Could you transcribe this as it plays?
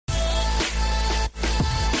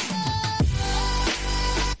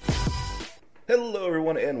Hello,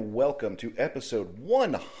 everyone, and welcome to episode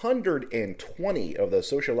 120 of the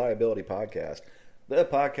Social Liability Podcast, the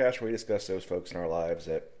podcast where we discuss those folks in our lives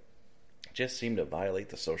that just seem to violate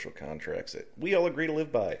the social contracts that we all agree to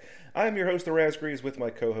live by. I'm your host, the Raspberries, with my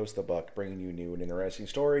co-host, the Buck, bringing you new and interesting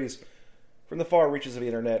stories from the far reaches of the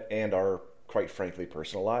internet and our, quite frankly,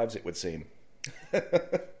 personal lives, it would seem.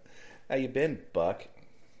 How you been, Buck?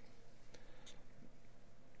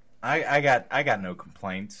 I got no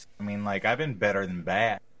complaints. I mean, like, I've been better than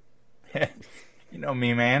bad. You know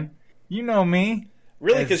me, man. You know me.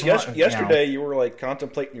 Really? Because yesterday you were like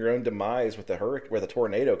contemplating your own demise with the hurricane, with a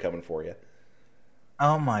tornado coming for you.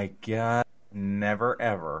 Oh my God! Never,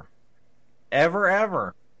 ever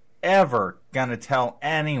gonna tell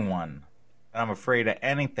anyone that I'm afraid of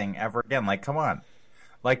anything ever again. Like, come on.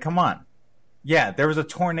 Yeah, there was a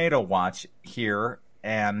tornado watch here.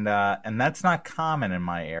 And that's not common in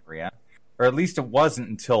my area, or at least it wasn't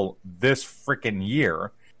until this freaking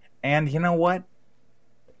year. And you know what?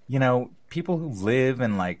 You know, people who live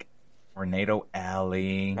in like Tornado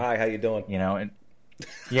Alley. Hi, how you doing? You know, and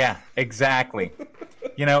yeah, exactly.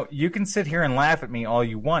 You know, you can sit here and laugh at me all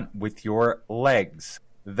you want with your legs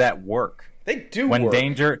that work. They do when work. They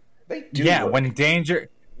do. Yeah, work. When danger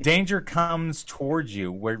comes towards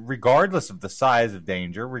you, regardless of the size of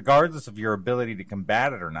danger, regardless of your ability to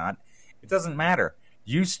combat it or not, it doesn't matter.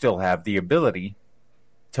 You still have the ability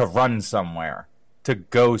to run somewhere, to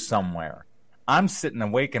go somewhere. I'm sitting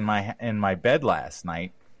awake in my bed last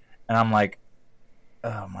night, and I'm like,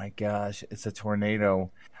 oh my gosh, it's a tornado.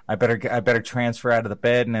 I better transfer out of the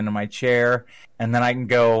bed and into my chair, and then I can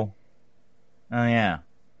go. I'm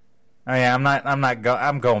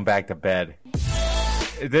going back to bed.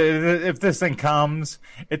 If this thing comes,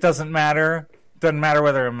 it doesn't matter. It doesn't matter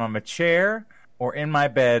whether I'm on a chair or in my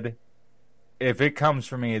bed. If it comes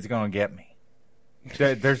for me, it's going to get me.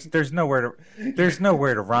 There's nowhere to run. There's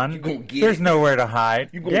nowhere to hide.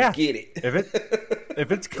 You're gonna get it.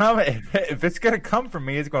 if it's gonna come for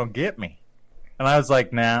me, it's gonna get me. And I was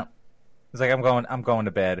like, nah. It's like I'm going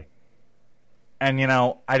to bed. And you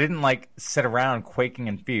know, I didn't like sit around quaking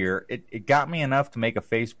in fear. It got me enough to make a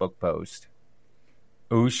Facebook post.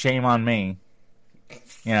 Ooh, shame on me.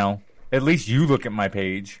 You know, at least you look at my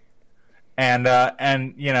page. And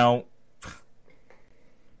you know,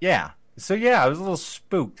 yeah. So yeah, I was a little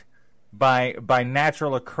spooked by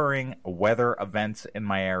natural occurring weather events in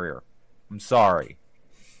my area. I'm sorry.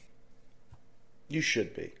 You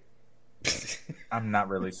should be. I'm not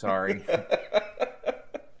really sorry.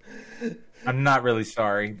 I'm not really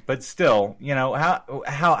sorry, but still, you know, how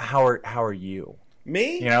are you?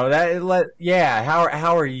 Me? You know,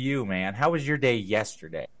 how are you, man? How was your day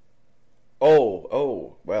yesterday?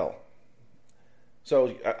 Oh, well.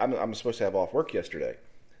 So I'm supposed to have off work yesterday.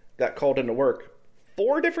 Got called into work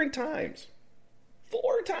 4 different times.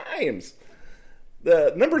 4 times.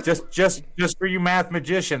 The number just for you math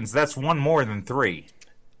magicians, that's one more than 3.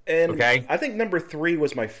 And okay? I think number 3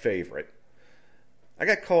 was my favorite. I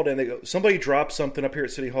got called in. They go, somebody dropped something up here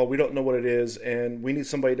at City Hall. We don't know what it is, and we need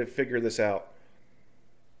somebody to figure this out.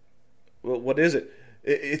 Well, what is it?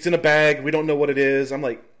 It's in a bag. We don't know what it is. I'm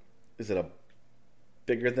like, is it a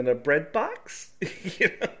bigger than a bread box?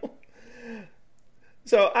 You know?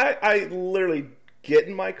 So I literally get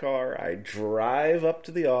in my car. I drive up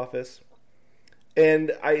to the office,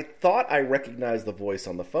 and I thought I recognized the voice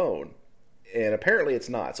on the phone, and apparently it's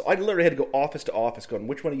not. So I literally had to go office to office going,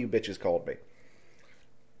 which one of you bitches called me?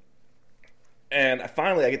 And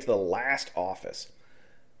finally I get to the last office,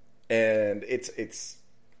 and it's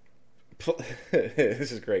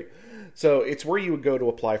this is great. So it's where you would go to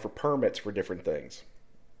apply for permits for different things.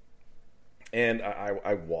 And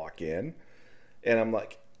I walk in, and I'm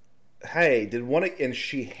like, hey, and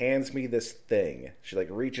she hands me this thing. She like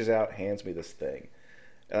reaches out, hands me this thing.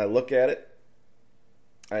 And I look at it.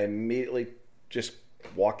 I immediately just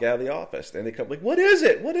walk out of the office. And they come like, what is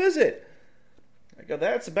it? What is it? I go,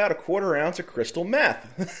 that's about a 1/4 ounce of crystal meth.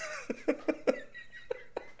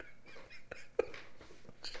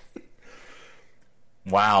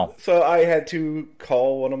 Wow. So I had to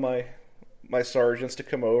call one of my sergeants to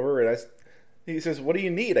come over, and he says, what do you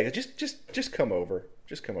need? I go, just come over.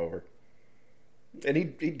 Just come over. And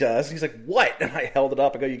he does. He's like, what? And I held it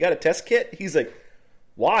up. I go, you got a test kit? He's like,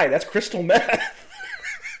 why? That's crystal meth.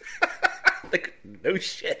 Like, no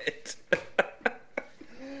shit.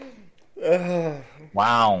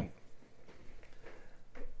 Wow.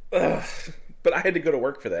 But I had to go to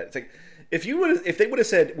work for that. It's like, if they would have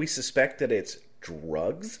said, we suspect that it's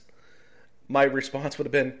drugs, my response would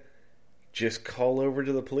have been, just call over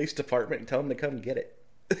to the police department and tell them to come get it.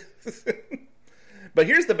 But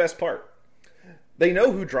here's the best part. They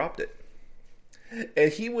know who dropped it.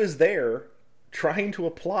 And he was there trying to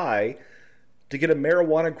apply to get a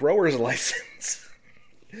marijuana grower's license.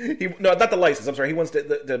 No, not the license. I'm sorry. He wants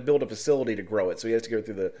to build a facility to grow it, so he has to go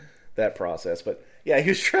through that process. But yeah, he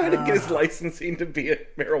was trying to get his licensing to be a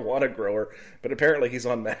marijuana grower, but apparently he's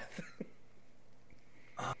on meth.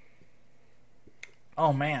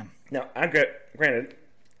 Oh man! Now, granted,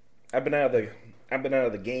 I've been out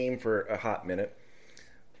of the game for a hot minute,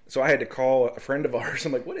 so I had to call a friend of ours.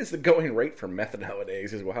 I'm like, "What is the going rate for meth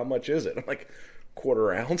nowadays?" He says, "Well, how much is it?" I'm like,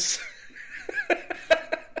 "Quarter ounce."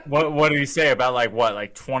 What did he say about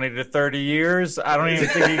like 20 to 30 years? I don't even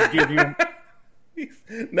think he'd give you.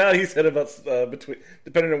 No, he said about between,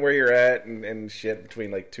 depending on where you're at and shit, between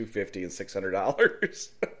like $250 and $600.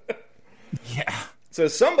 Yeah. So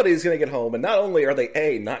somebody's going to get home, and not only are they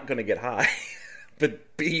A, not going to get high,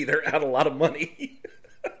 but B, they're out a lot of money.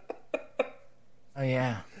 Oh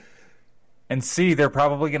yeah. And C, they're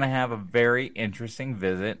probably going to have a very interesting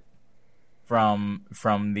visit from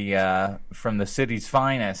the city's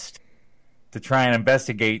finest to try and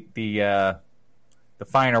investigate the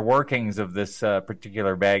finer workings of this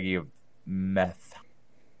particular baggie of meth.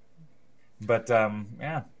 But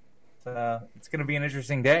yeah, it's going to be an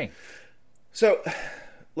interesting day. So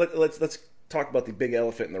let's talk about the big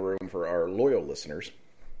elephant in the room for our loyal listeners.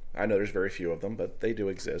 I know there's very few of them, but they do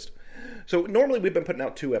exist. So normally we've been putting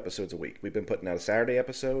out 2 episodes a week. We've been putting out a Saturday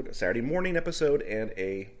episode, a Saturday morning episode, and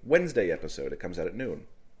a Wednesday episode. It comes out at noon.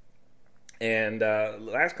 And the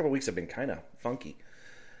last couple of weeks have been kind of funky.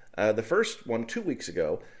 The first one 2 weeks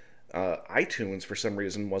ago, iTunes for some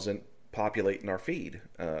reason wasn't populating our feed.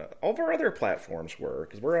 All of our other platforms were,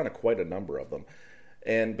 because we're on quite a number of them.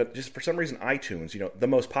 But just for some reason, iTunes, the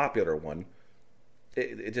most popular one,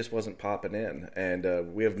 it just wasn't popping in.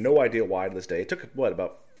 And we have no idea why to this day. It took,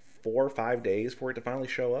 about 4 or 5 days for it to finally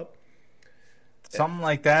show up? Something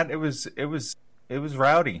like that. It was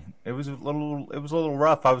rowdy. It was a little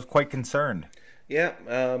rough. I was quite concerned. Yeah.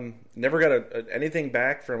 Never got anything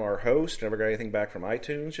back from our host. Never got anything back from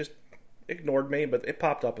iTunes. Just ignored me, but it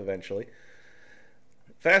popped up eventually.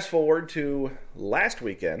 Fast forward to last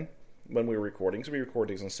weekend when we were recording. So we record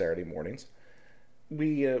these on Saturday mornings.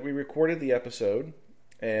 We recorded the episode,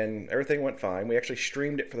 and everything went fine. We actually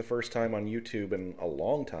streamed it for the first time on YouTube in a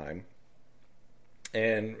long time.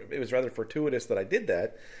 And it was rather fortuitous that I did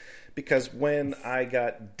that, because when I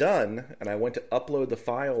got done and I went to upload the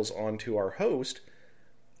files onto our host,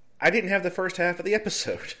 I didn't have the first half of the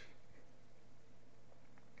episode.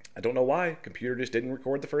 I don't know why. Computer just didn't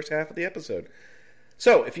record the first half of the episode.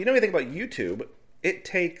 So, if you know anything about YouTube, it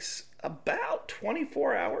takes about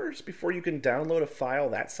 24 hours before you can download a file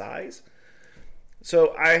that size.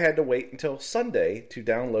 So I had to wait until Sunday to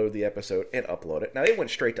download the episode and upload it. Now, it went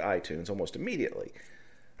straight to iTunes almost immediately.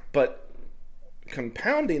 But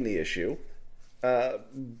compounding the issue,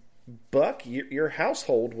 Buck, your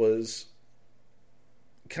household was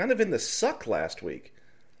kind of in the suck last week.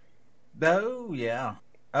 Oh, yeah.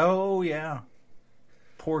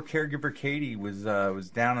 Poor caregiver Katie was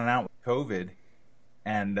down and out with COVID.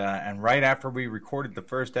 And right after we recorded the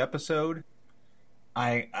first episode,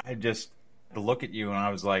 I just had to look at you and I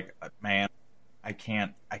was like, man, I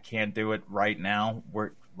can't do it right now.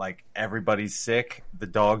 We're like, everybody's sick. The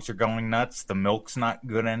dogs are going nuts. The milk's not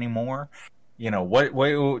good anymore. What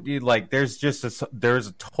like, there's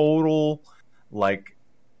a total like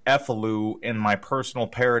effaloo in my personal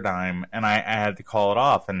paradigm, and I had to call it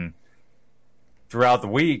off. And throughout the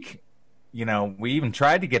week, we even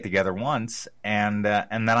tried to get together once, and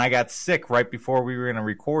then I got sick right before we were going to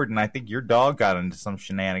record, and I think your dog got into some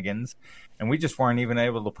shenanigans, and we just weren't even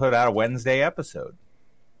able to put out a Wednesday episode.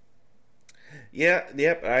 Yeah,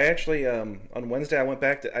 yep. I actually on Wednesday I went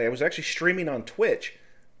back to. I was actually streaming on Twitch,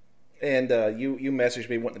 and you messaged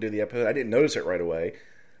me wanting to do the episode. I didn't notice it right away.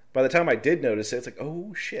 By the time I did notice it, it's like,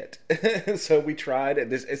 oh shit! So we tried,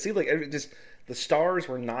 and it seemed like the stars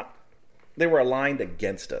were not. They were aligned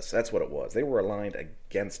against us. That's what it was. They were aligned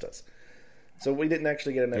against us. So we didn't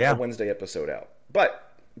actually get a Wednesday episode out.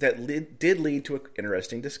 But that did lead to an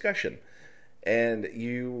interesting discussion. And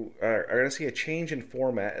you are going to see a change in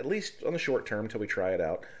format, at least on the short term until we try it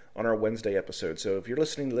out, on our Wednesday episode. So if you're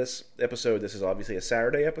listening to this episode, this is obviously a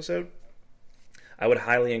Saturday episode. I would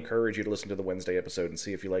highly encourage you to listen to the Wednesday episode and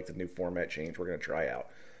see if you like the new format change we're going to try out.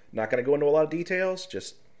 Not going to go into a lot of details,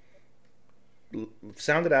 just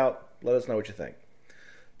sound it out. Let us know what you think.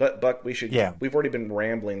 But Buck, we've already been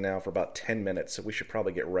rambling now for about 10 minutes, so we should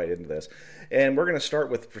probably get right into this. And we're going to start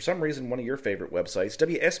with, for some reason, one of your favorite websites,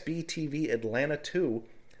 WSB-TV Atlanta 2.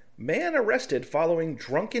 Man arrested following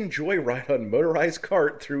drunken joyride on motorized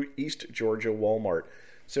cart through East Georgia Walmart.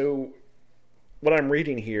 So what I'm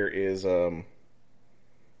reading here is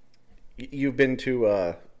You've been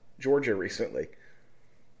to Georgia recently.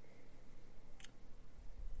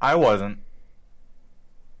 I wasn't.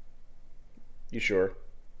 You sure?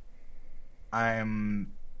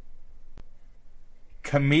 I'm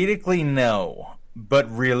comedically no, but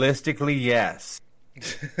realistically yes.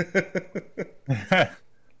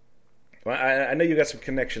 Well, I know you got some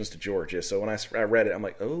connections to Georgia, so when I read it, I'm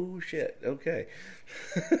like, oh shit, okay.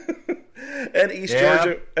 An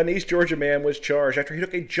East Georgia man was charged after he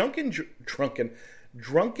took a drunken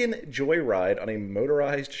joyride on a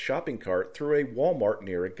motorized shopping cart through a Walmart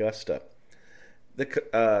near Augusta.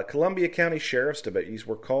 The Columbia County Sheriff's deputies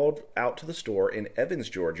were called out to the store in Evans,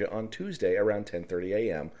 Georgia on Tuesday around 10:30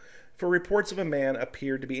 a.m. for reports of a man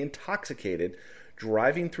appeared to be intoxicated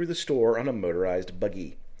driving through the store on a motorized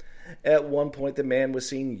buggy. At one point, the man was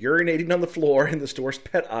seen urinating on the floor in the store's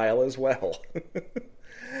pet aisle as well.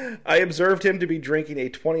 I observed him to be drinking a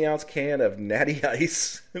 20-ounce can of Natty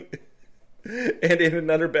Ice and in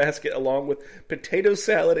another basket, along with potato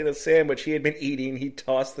salad and a sandwich he had been eating, he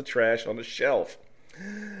tossed the trash on a shelf.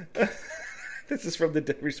 This is from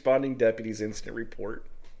the responding deputy's incident report.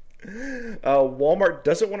 Walmart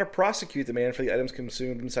doesn't want to prosecute the man for the items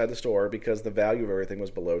consumed inside the store because the value of everything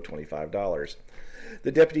was below $25.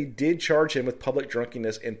 The deputy did charge him with public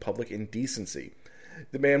drunkenness and public indecency.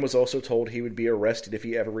 The man was also told he would be arrested if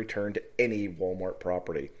he ever returned to any Walmart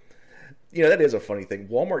property. You know, that is a funny thing.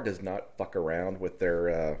 Walmart does not fuck around with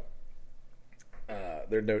their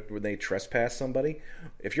note when they trespass somebody.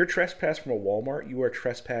 If you're trespassed from a Walmart, you are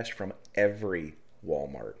trespassed from every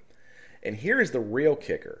Walmart. And here is the real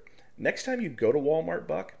kicker. Next time you go to Walmart,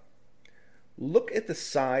 Buck, look at the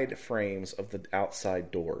side frames of the outside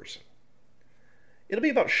doors. It'll be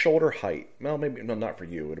about shoulder height. Well, maybe not for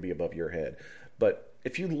you. It'll be above your head. But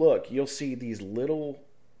if you look, you'll see these little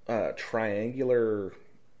triangular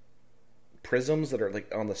prisms that are like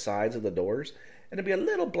on the sides of the doors, and there'll be a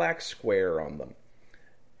little black square on them.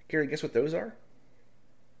 Gary, guess what those are?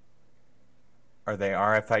 Are they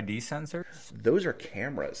RFID sensors? Those are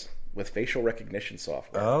cameras with facial recognition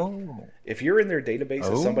software. Oh. If you're in their database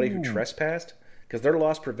as somebody who trespassed, because their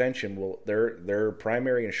loss prevention their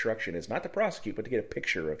primary instruction is not to prosecute, but to get a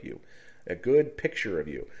picture of you, a good picture of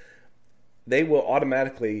you. They will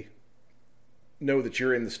automatically know that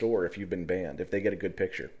you're in the store if you've been banned, if they get a good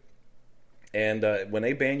picture. And when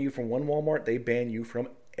they ban you from one Walmart, they ban you from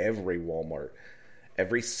every Walmart,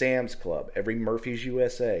 every Sam's Club, every Murphy's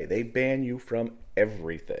USA. They ban you from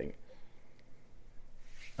everything.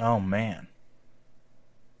 Oh man.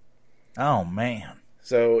 Oh man.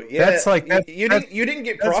 So yeah, that's like you didn't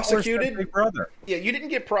get prosecuted, brother. Yeah, you didn't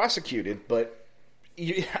get prosecuted, but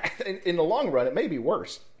in the long run, it may be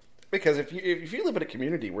worse because if you live in a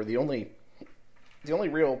community where the only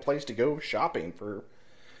real place to go shopping for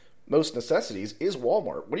most necessities is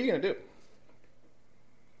Walmart, what are you going to do?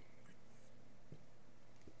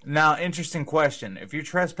 Now, interesting question. If you're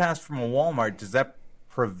trespassed from a Walmart, does that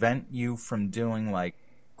prevent you from doing like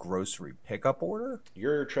grocery pickup order?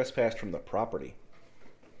 You're trespassed from the property.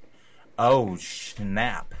 Oh,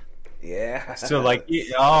 snap. Yeah. So, like,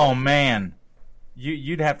 oh, man.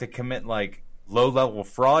 You'd have to commit, like, low-level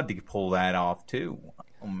fraud to pull that off, too.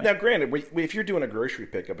 Oh, man. Now, granted, if you're doing a grocery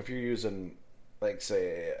pickup, if you're using, like,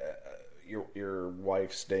 say, your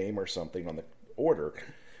wife's name or something on the order,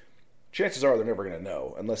 chances are they're never going to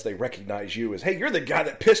know unless they recognize you as, hey, you're the guy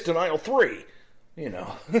that pissed in aisle 3. You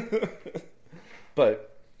know.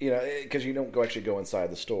 But, you know, because you don't actually go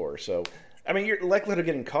inside the store, so... I mean, your likelihood of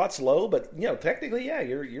getting caught's low, but you know, technically, yeah,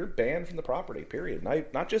 you're banned from the property. Period.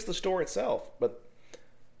 Not just the store itself, but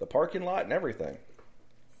the parking lot and everything.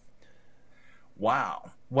 Wow.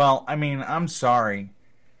 Well, I mean, I'm sorry.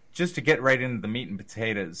 Just to get right into the meat and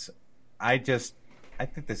potatoes, I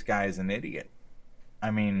think this guy is an idiot. I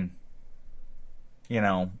mean, you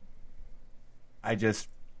know,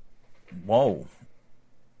 whoa.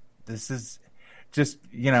 This is. Just,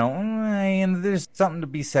 you know, and there's something to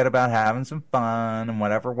be said about having some fun and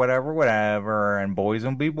whatever, and boys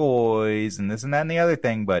will be boys, and this and that and the other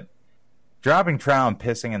thing, but dropping trout and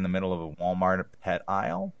pissing in the middle of a Walmart pet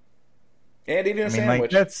aisle? And eating a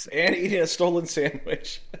sandwich. Like, and eating a stolen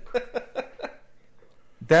sandwich.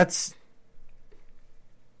 That's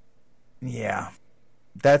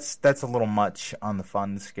a little much on the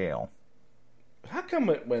fun scale. How come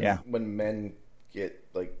when men get,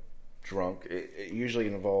 like, drunk, it usually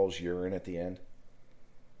involves urine at the end?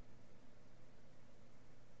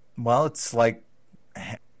 Well, it's like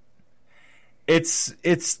it's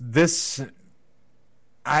this.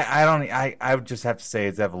 I would just have to say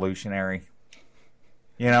it's evolutionary.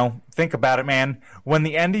 You know, think about it, man. When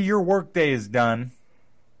the end of your workday is done,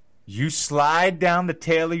 You slide down the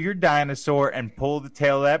tail of your dinosaur and pull the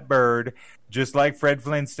tail of that bird, just like Fred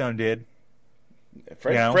Flintstone did.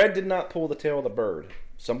 Fred did not pull the tail of the bird.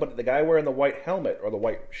 The guy wearing the white helmet or the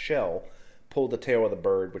white shell pulled the tail of the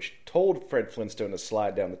bird, which told Fred Flintstone to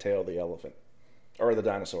slide down the tail of the elephant or the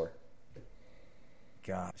dinosaur.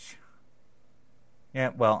 Gosh.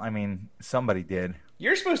 Yeah, well, I mean, somebody did.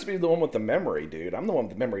 You're supposed to be the one with the memory, dude. I'm the one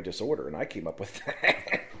with the memory disorder, and I came up with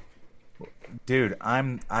that. Dude,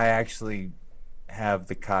 I actually have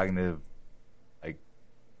the cognitive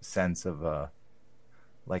sense of a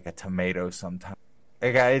tomato sometimes.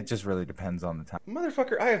 It just really depends on the time.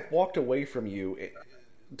 Motherfucker, I have walked away from you,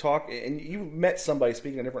 and you met somebody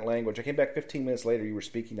speaking a different language. I came back 15 minutes later, you were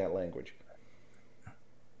speaking that language.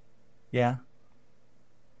 Yeah.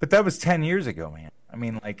 But that was 10 years ago, man. I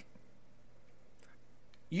mean,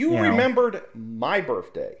 You remembered my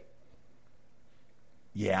birthday.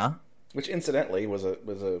 Yeah. Which, incidentally, was a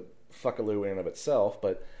fuckaloo in and of itself,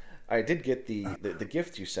 but I did get the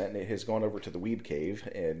gift you sent, and it has gone over to the Weeb Cave,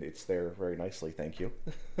 and it's there very nicely, thank you.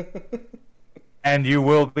 And you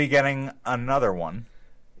will be getting another one.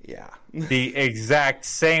 Yeah. The exact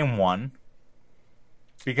same one.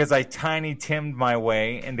 Because I Tiny Timmed my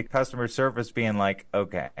way into customer service being like,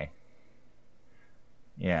 okay.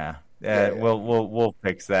 Yeah. We'll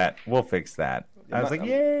fix that. We'll fix that. I'm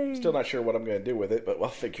yay! Still not sure what I'm going to do with it, but we'll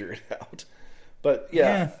figure it out. But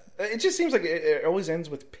yeah, it just seems like it always ends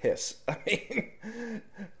with piss. I mean,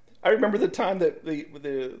 I remember the time that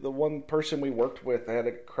the one person we worked with had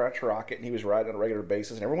a crotch rocket and he was riding on a regular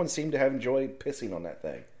basis, and everyone seemed to have enjoyed pissing on that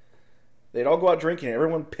thing. They'd all go out drinking, and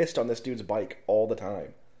everyone pissed on this dude's bike all the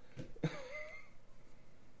time.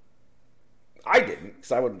 I didn't,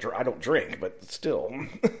 because I don't drink, but still.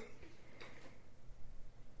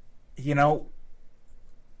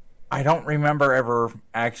 I don't remember ever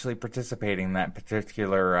actually participating in that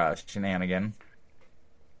particular shenanigan.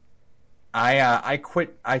 I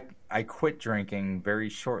quit drinking very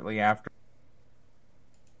shortly after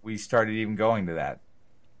we started even going to that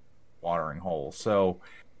watering hole. So,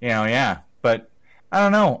 yeah. But I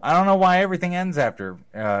don't know. I don't know why everything ends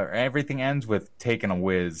with taking a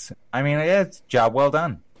whiz. I mean, it's job well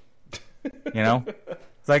done.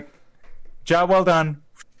 It's like job well done.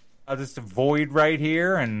 I'll just avoid right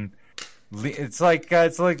here, and it's like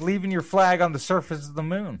leaving your flag on the surface of the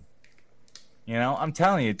moon. I'm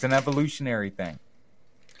telling you, it's an evolutionary thing.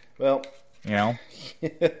 Well,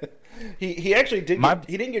 he actually did.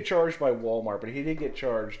 He didn't get charged by Walmart, but he did get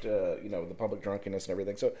charged. The public drunkenness and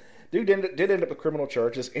everything. So, dude did end up with criminal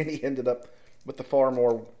charges, and he ended up with the far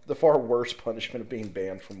worse punishment of being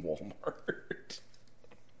banned from Walmart.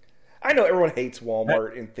 I know everyone hates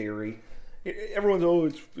Walmart in theory.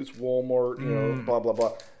 Everyone's it's Walmart, blah blah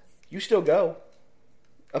blah. You still go,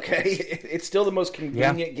 okay? It's still the most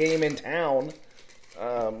convenient game in town.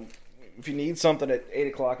 If you need something at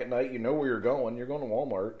 8:00 at night, you know where you're going. You're going to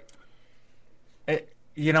Walmart.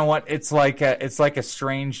 You know what? It's like a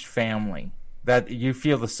estranged family. That you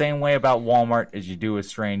feel the same way about Walmart as you do a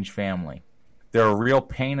estranged family. They're a real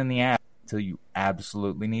pain in the ass until you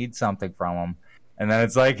absolutely need something from them, and then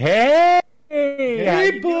it's like, hey,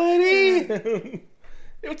 buddy,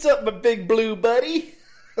 what's up, my big blue buddy?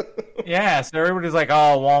 Yeah, so everybody's like,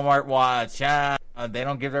 oh, Walmart watch. They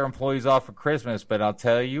don't give their employees off for Christmas, but I'll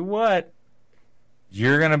tell you what,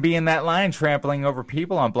 you're going to be in that line trampling over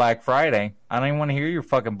people on Black Friday. I don't even want to hear your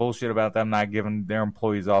fucking bullshit about them not giving their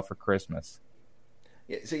employees off for Christmas.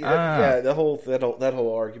 Yeah, see, that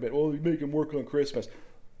whole argument, well, you make them work on Christmas.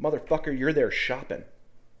 Motherfucker, you're there shopping.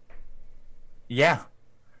 Yeah.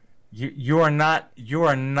 You are not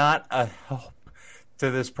a help to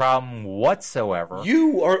this problem whatsoever.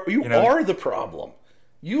 You are the problem.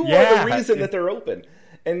 You are the reason that they're open.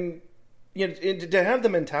 And to have the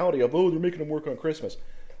mentality of, they're making them work on Christmas.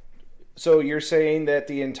 So you're saying that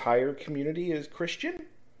the entire community is Christian?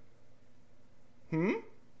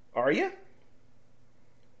 Are you?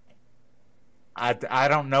 I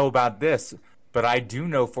don't know about this, but I do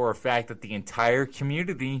know for a fact that the entire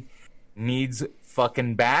community needs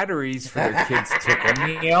fucking batteries for their kids Tickle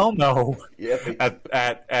Me Elmo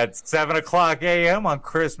at 7:00 a.m. on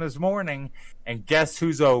Christmas morning. And guess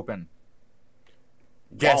who's open?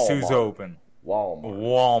 Guess who's open?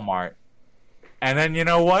 Walmart. And then you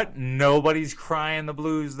know what? Nobody's crying the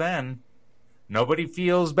blues then. Nobody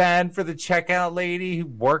feels bad for the checkout lady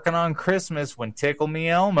working on Christmas when Tickle Me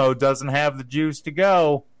Elmo doesn't have the juice to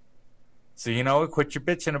go. So quit your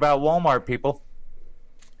bitching about Walmart, people.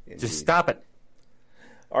 Indeed. Just stop it.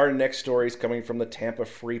 Our next story is coming from the Tampa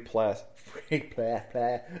Free Press.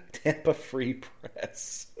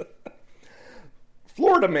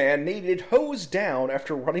 Florida man needed hosed down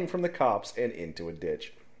after running from the cops and into a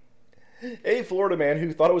ditch. A Florida man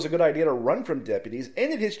who thought it was a good idea to run from deputies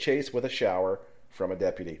ended his chase with a shower from a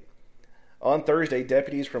deputy. On Thursday,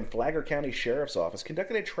 deputies from Flagler County Sheriff's Office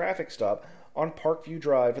conducted a traffic stop on Parkview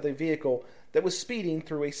Drive with a vehicle that was speeding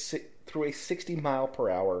through a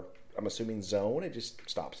 60-mile-per-hour, I'm assuming, zone. It just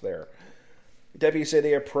stops there. Deputies say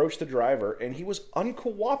they approached the driver, and he was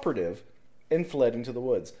uncooperative and fled into the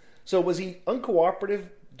woods. So was he uncooperative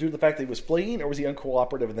due to the fact that he was fleeing, or was he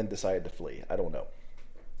uncooperative and then decided to flee? I don't know.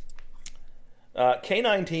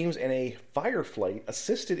 Canine teams and a firefight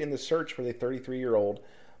assisted in the search for the 33-year-old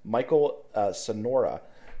Michael Sonora,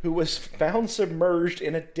 who was found submerged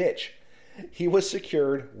in a ditch. He was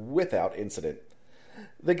secured without incident.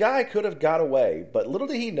 The guy could have got away, but little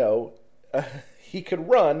did he know he could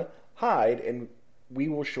run, hide, and we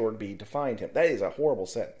will sure be to find him. That is a horrible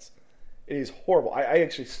sentence. It is horrible. I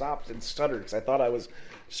actually stopped and stuttered because I thought I was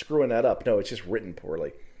screwing that up. No, it's just written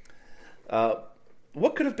poorly.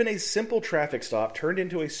 What could have been a simple traffic stop turned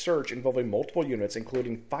into a search involving multiple units,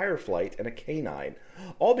 including fireflight and a canine,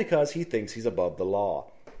 all because he thinks he's above the law.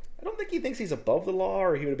 I don't think he thinks he's above the law,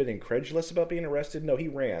 or he would have been incredulous about being arrested. No, he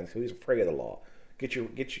ran, so he's afraid of the law.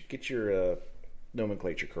 Get your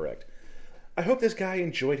nomenclature correct. I hope this guy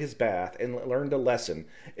enjoyed his bath and learned a lesson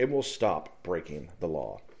and will stop breaking the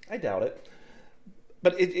law. I doubt it,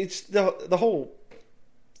 but it's the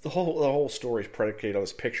whole story is predicated on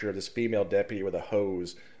this picture of this female deputy with a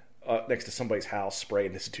hose next to somebody's house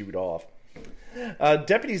spraying this dude off.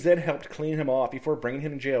 Deputies then helped clean him off before bringing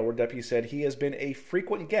him to jail, where deputies said he has been a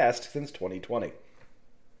frequent guest since 2020.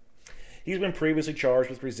 He's been previously charged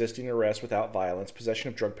with resisting arrest without violence, possession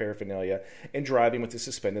of drug paraphernalia, and driving with a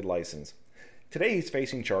suspended license. Today he's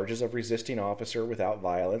facing charges of resisting officer without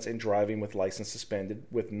violence and driving with license suspended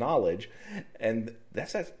with knowledge, and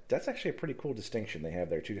that's actually a pretty cool distinction they have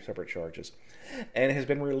there, two separate charges, and has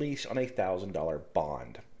been released on a $1,000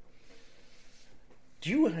 bond. Do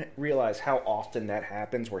you realize how often that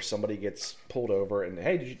happens, where somebody gets pulled over and,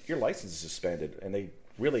 hey, your license is suspended, and they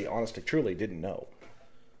really, honestly, truly didn't know?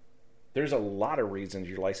 There's a lot of reasons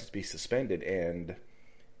your license be suspended, and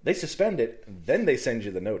they suspend it, then they send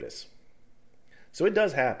you the notice. So it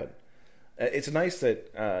does happen. It's nice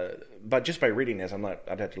that, but just by reading this,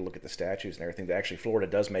 I'd have to look at the statutes and everything. That actually,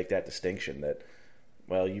 Florida does make that distinction that,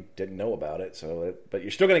 well, you didn't know about it, but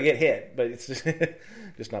you're still going to get hit, but it's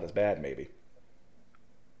just not as bad, maybe.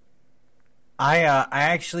 I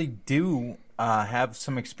actually do have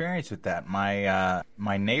some experience with that.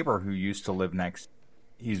 My neighbor who used to live next,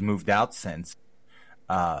 he's moved out since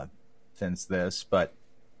this, but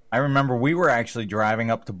I remember we were actually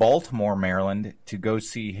driving up to Baltimore, Maryland, to go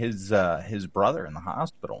see his brother in the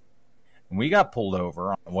hospital. And we got pulled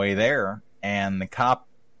over on the way there, and the cop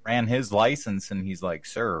ran his license, and he's like,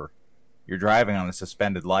 "Sir, you're driving on a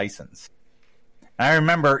suspended license." And I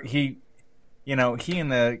remember he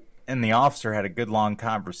and the officer had a good long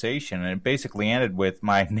conversation, and it basically ended with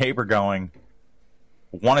my neighbor going,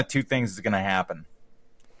 "One of two things is going to happen.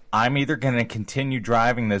 I'm either going to continue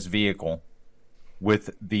driving this vehicle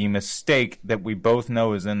with the mistake that we both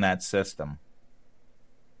know is in that system,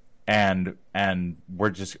 and I'm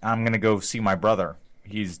going to go see my brother.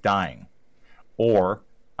 He's dying. Or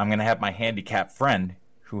I'm going to have my handicapped friend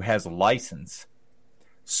who has a license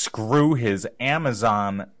screw his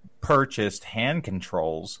Amazon purchased hand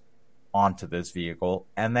controls onto this vehicle,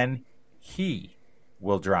 and then he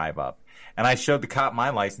will drive up." And I showed the cop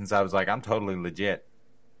my license. I was like, "I'm totally legit.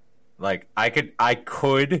 Like, I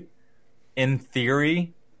could, in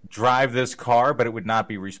theory, drive this car, but it would not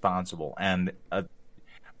be responsible." And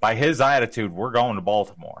by his attitude, we're going to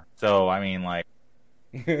Baltimore. So, I mean, like,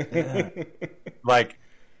 like,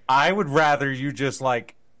 I would rather you just,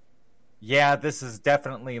 like, yeah, this is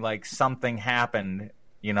definitely, like, something happened.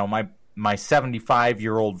 You know, my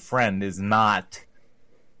 75-year-old friend is not,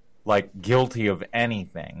 like, guilty of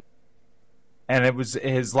anything. And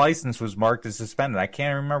his license was marked as suspended. I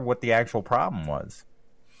can't remember what the actual problem was.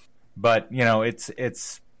 But, you know, it's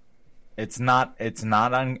not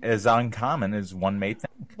as uncommon as one may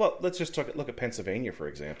think. Well, let's just look at Pennsylvania, for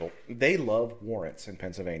example. They love warrants in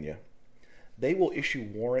Pennsylvania. They will issue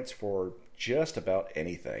warrants for just about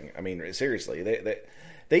anything. I mean, seriously,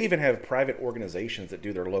 they even have private organizations that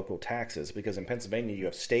do their local taxes, because in Pennsylvania you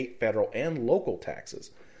have state, federal, and local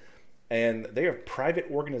taxes. And they have private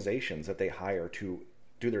organizations that they hire to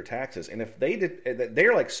do their taxes. And if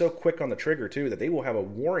they're like so quick on the trigger too, that they will have a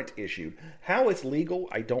warrant issued. How it's legal,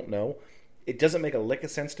 I don't know. It doesn't make a lick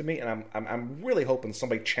of sense to me, and I'm really hoping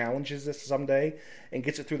somebody challenges this someday and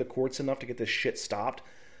gets it through the courts enough to get this shit stopped.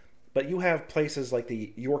 But you have places like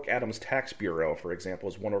the York Adams Tax Bureau, for example,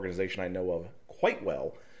 is one organization I know of quite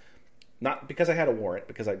well. Not because I had a warrant,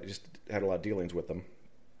 because I just had a lot of dealings with them.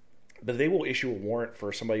 But they will issue a warrant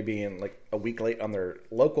for somebody being like a week late on their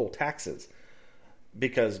local taxes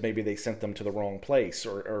because maybe they sent them to the wrong place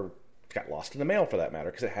or got lost in the mail, for that matter,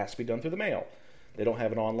 because it has to be done through the mail. They don't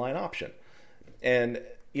have an online option. And,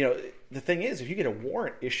 you know, the thing is, if you get a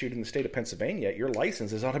warrant issued in the state of Pennsylvania, your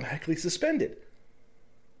license is automatically suspended.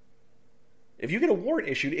 If you get a warrant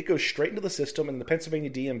issued, it goes straight into the system, and the Pennsylvania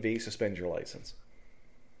DMV suspends your license.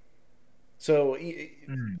 So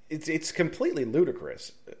it's completely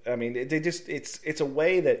ludicrous. I mean, it's a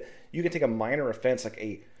way that you can take a minor offense like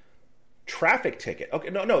a traffic ticket. Okay,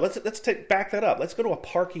 no, let's back that up. Let's go to a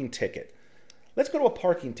parking ticket. How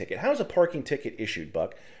is a parking ticket issued,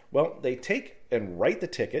 Buck? Well, they take and write the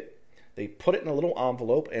ticket. They put it in a little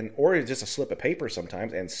envelope, or it's just a slip of paper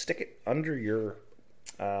sometimes, and stick it under your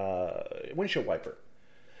windshield wiper.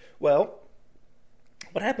 Well,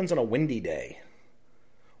 what happens on a windy day?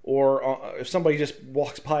 Or if somebody just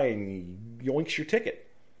walks by and yoinks your ticket?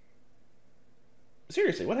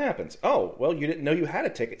 Seriously, what happens? Oh, well, you didn't know you had a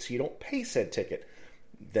ticket, so you don't pay said ticket.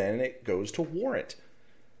 Then it goes to warrant.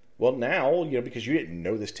 Well, now, you know, because you didn't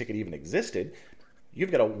know this ticket even existed,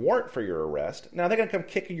 you've got a warrant for your arrest. Now, they're going to come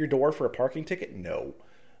kick in your door for a parking ticket? No.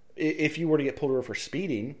 If you were to get pulled over for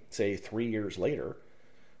speeding, say 3 years later,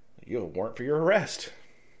 you have a warrant for your arrest.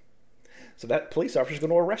 So that police officer is going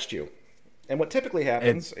to arrest you. And what typically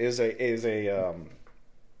happens is it's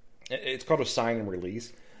called a sign and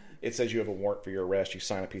release. It says you have a warrant for your arrest. You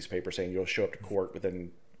sign a piece of paper saying you'll show up to court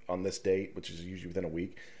on this date, which is usually within a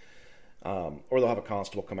week. Or they'll have a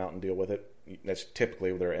constable come out and deal with it. That's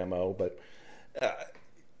typically their MO. But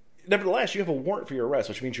nevertheless, you have a warrant for your arrest,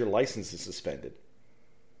 which means your license is suspended.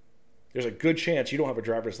 There's a good chance you don't have a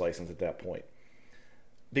driver's license at that point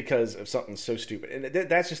because of something so stupid. And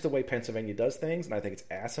that's just the way Pennsylvania does things, and I think it's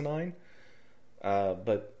asinine.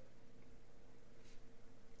 But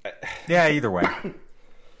yeah, either way.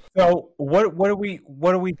 So what do we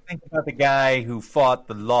think about the guy who fought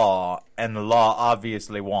the law and the law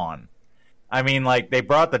obviously won? I mean, like, they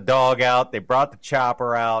brought the dog out, they brought the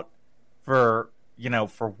chopper out for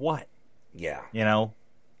what? Yeah. You know,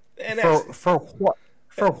 and for what?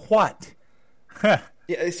 For what?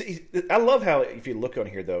 Yeah, I love how, if you look on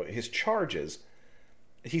here though, his charges.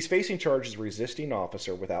 He's facing charges of resisting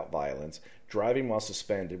officer without violence, driving while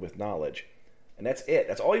suspended with knowledge. And that's it.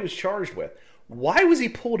 That's all he was charged with. Why was he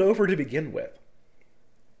pulled over to begin with?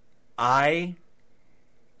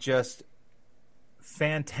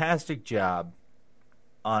 Fantastic job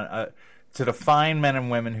on to define men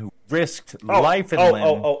and women who risked life and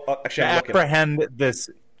limb actually, to apprehend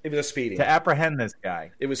this. It was a speeding. To apprehend this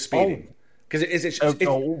guy. It was speeding. Because it's a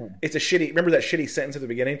shitty... Remember that shitty sentence at the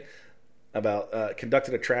beginning? About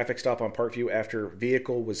conducted a traffic stop on Parkview after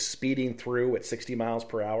vehicle was speeding through at 60 miles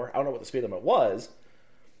per hour. I don't know what the speed limit was,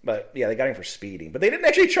 but yeah, they got him for speeding. But they didn't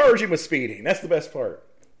actually charge him with speeding. That's the best part.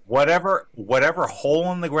 Whatever hole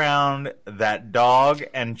in the ground that dog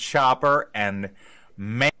and chopper and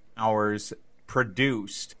man hours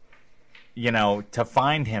produced, to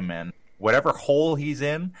find him in, whatever hole he's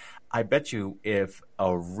in, I bet you if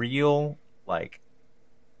a real,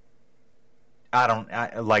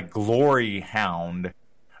 glory hound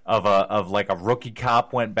of a rookie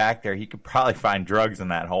cop went back there, he could probably find drugs in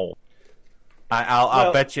that hole.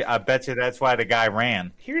 I bet you that's why the guy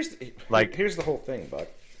ran. Here's the whole thing, Buck.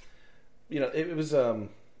 It was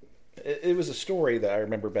a story that I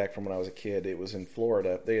remember back from when I was a kid. It was in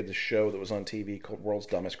Florida. They had this show that was on TV called World's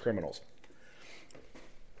Dumbest Criminals.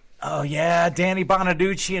 Oh yeah, Danny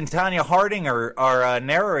Bonaducci and Tanya Harding are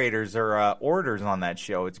narrators or orators on that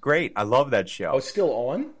show. It's great. I love that show. Oh, it's still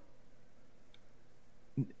on?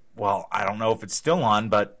 Well, I don't know if it's still on,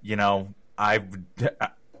 but I've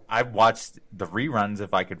watched the reruns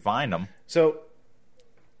if I could find them. So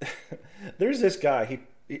there's this guy.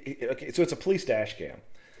 Okay, so it's a police dash cam.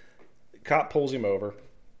 Cop pulls him over,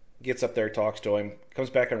 gets up there, talks to him,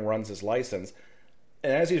 comes back and runs his license.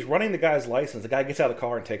 And as he's running the guy's license, the guy gets out of the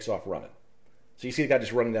car and takes off running. So you see the guy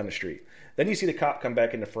just running down the street. Then you see the cop come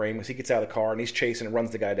back into frame as he gets out of the car and he's chasing and runs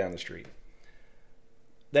the guy down the street.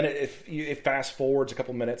 Then it fast forwards a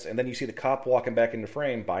couple minutes, and then you see the cop walking back into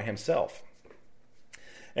frame by himself.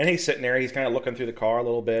 And he's sitting there, he's kind of looking through the car a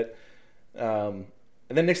little bit. And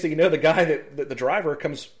then next thing you know, the guy, the driver,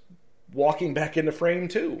 comes walking back into frame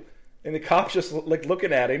too. And the cop's just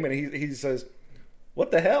looking at him, and he says, "What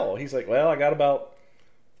the hell?" He's like, "Well, I got about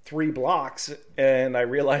 3 blocks, and I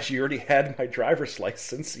realized you already had my driver's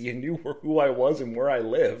license. So you knew who I was and where I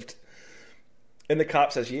lived." And the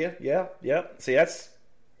cop says, "Yeah. See,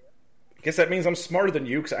 Guess that means I'm smarter than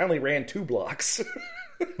you because I only ran 2 blocks.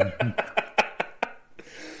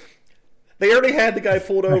 They already had the guy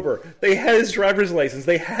pulled over. They had his driver's license.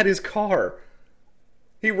 They had his car.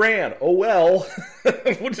 He ran. Oh, well.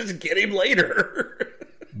 We'll just get him later.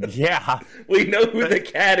 Yeah. We know who the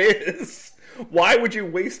cat is. Why would you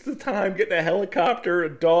waste the time getting a helicopter, a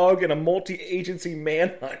dog, and a multi-agency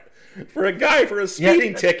manhunt for a guy for a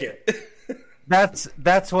speeding ticket? That's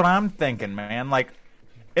what I'm thinking, man. Like,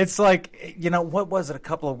 it's like, what was it? A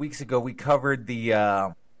couple of weeks ago, we covered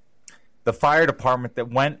the fire department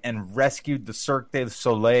that went and rescued the Cirque du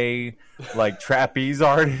Soleil, like, trapeze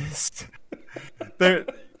artist. They're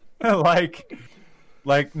like,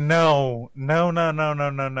 no.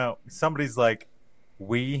 Somebody's like,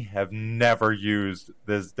 we have never used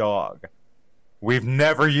this dog. We've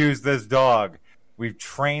never used this dog. We've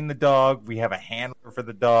trained the dog. We have a handler for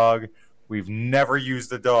the dog. We've never used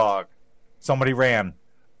the dog. Somebody ran.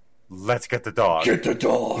 Let's get the dog. Get the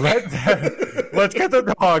dog. Let's get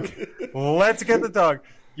the dog. Let's get the dog.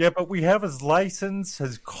 Yeah, but we have his license,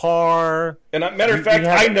 his car. And matter of fact,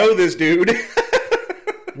 I know this dude.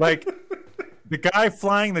 Like, the guy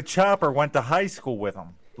flying the chopper went to high school with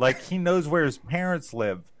him. Like, he knows where his parents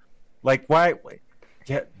live. Like, why?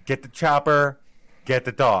 Get the chopper, get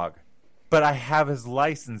the dog. But I have his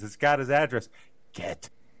license. It's got his address. Get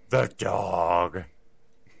the dog.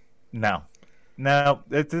 No.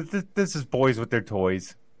 This is boys with their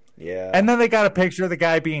toys. Yeah. And then they got a picture of the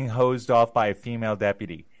guy being hosed off by a female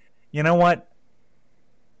deputy. You know what?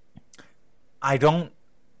 I don't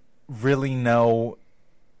really know,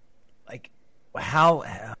 like,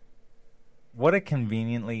 what a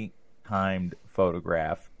conveniently timed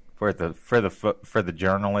photograph for the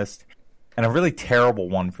journalist, and a really terrible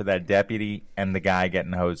one for that deputy and the guy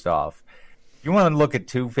getting hosed off. You want to look at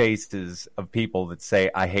two faces of people that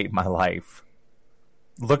say, I hate my life.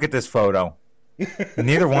 Look at this photo.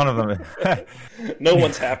 Neither one of them. No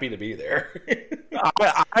one's happy to be there.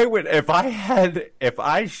 I would, if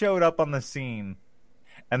I showed up on the scene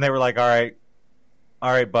and they were like, all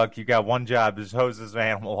right, Buck, you got one job, just hose this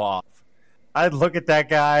animal off. I'd look at that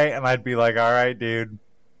guy and I'd be like, all right, dude,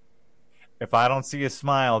 if I don't see a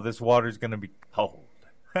smile, this water's going to be cold.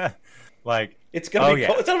 Like, it's going to be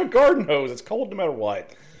cold. It's out of a garden hose. It's cold no matter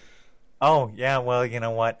what. Oh, yeah, well, you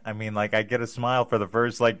know what? I mean, like, I get a smile for the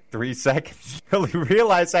first, 3 seconds. Really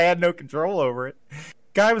realized I had no control over it.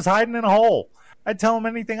 Guy was hiding in a hole. I'd tell him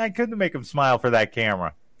anything I could to make him smile for that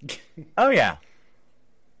camera. Oh, yeah.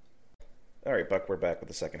 All right, Buck, we're back with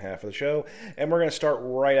the second half of the show, and we're going to start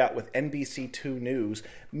right out with NBC2 News.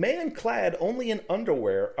 Man clad only in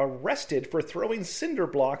underwear arrested for throwing cinder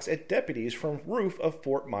blocks at deputies from roof of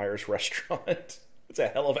Fort Myers restaurant. It's a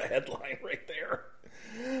hell of a headline right there.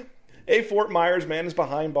 A Fort Myers man is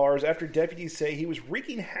behind bars after deputies say he was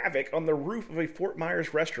wreaking havoc on the roof of a Fort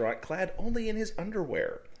Myers restaurant clad only in his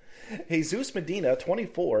underwear. Jesus Medina,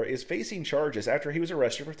 24, is facing charges after he was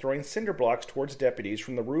arrested for throwing cinder blocks towards deputies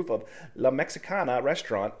from the roof of La Mexicana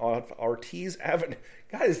restaurant on Ortiz Avenue.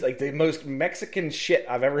 God, is like the most Mexican shit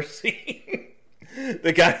I've ever seen.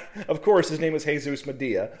 The guy, of course, his name is Jesus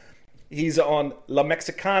Medina. He's on La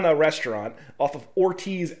Mexicana restaurant off of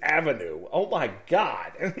Ortiz Avenue. Oh my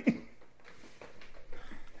God.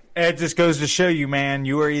 It just goes to show you, man,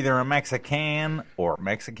 you are either a Mexican or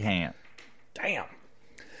Mexican. Damn.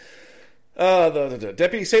 The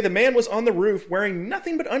deputies say the man was on the roof wearing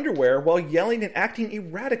nothing but underwear while yelling and acting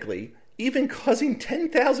erratically, even causing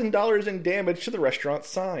 $10,000 in damage to the restaurant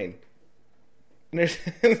sign.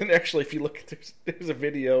 And actually, if you look, there's a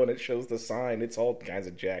video and it shows the sign. It's all kinds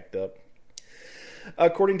of jacked up.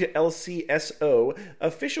 According to LCSO,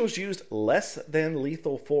 officials used less than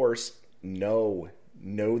lethal force. No,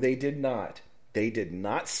 they did not. They did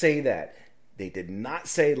not say that. They did not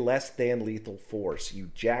say less than lethal force.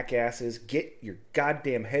 You jackasses, get your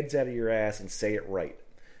goddamn heads out of your ass and say it right.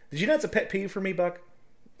 Did you know it's a pet peeve for me, Buck?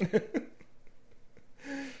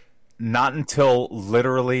 Not until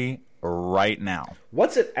literally right now.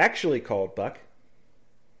 What's it actually called, Buck?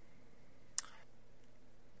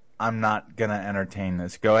 I'm not going to entertain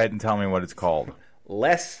this. Go ahead and tell me what it's called.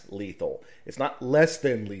 Less lethal. It's not less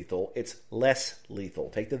than lethal. It's less lethal.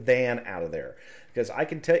 Take the than out of there. Because I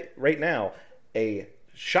can tell you right now, a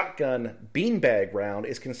shotgun beanbag round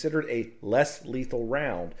is considered a less lethal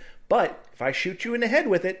round. But if I shoot you in the head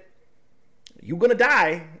with it, you're going to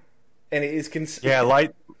die. And it is considered... Yeah,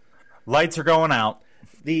 lights are going out.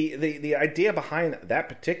 The idea behind that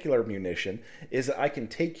particular munition is that I can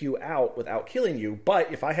take you out without killing you,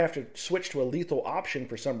 but if I have to switch to a lethal option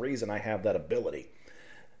for some reason, I have that ability.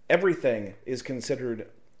 Everything is considered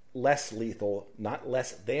less lethal, not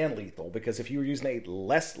less than lethal, because if you were using a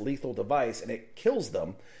less lethal device and it kills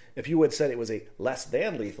them, if you had said it was a less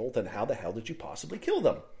than lethal, then how the hell did you possibly kill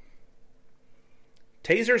them?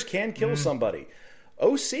 Tasers can kill somebody.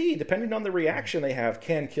 OC, depending on the reaction they have,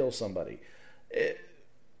 can kill somebody.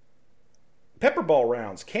 Pepper ball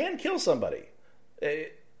rounds can kill somebody.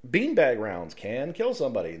 Beanbag rounds can kill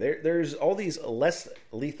somebody. There's all these less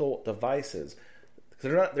lethal devices.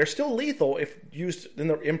 They're still lethal if used in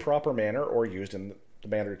the improper manner or used in the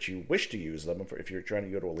manner that you wish to use them if you're trying to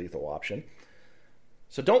go to a lethal option.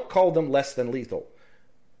 So don't call them less than lethal.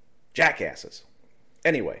 Jackasses.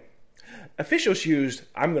 Anyway, officials used,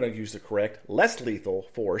 I'm going to use the correct, less lethal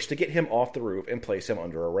force to get him off the roof and place him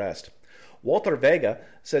under arrest. Walter Vega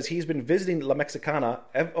says he's been visiting La Mexicana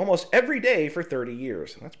almost every day for 30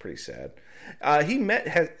 years. That's pretty sad. He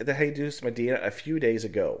met the Jesus Medina a few days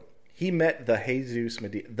ago. He met the Jesus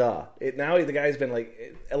Medina. Now the guy's been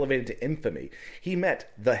like elevated to infamy. He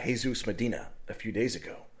met the Jesus Medina a few days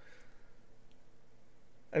ago.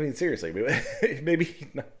 I mean, seriously, maybe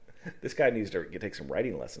this guy needs to take some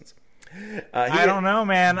writing lessons. I don't know,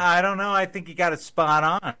 man. I don't know. I think you got it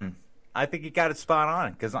spot on.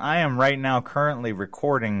 Because I am right now currently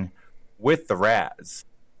recording with the Raz.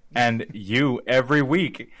 And you, every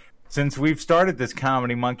week, since we've started this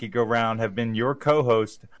Comedy Monkey Go Round, have been your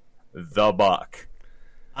co-host, The Buck.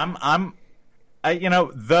 The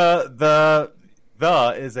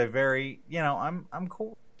is a very, I'm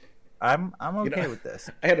cool. I'm okay with this.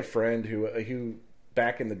 I had a friend who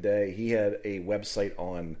back in the day, he had a website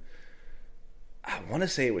on, I want to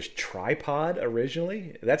say it was Tripod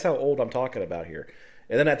originally. That's how old I'm talking about here.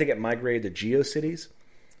 And then I think it migrated to GeoCities.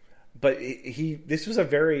 But this was a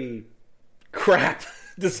very crap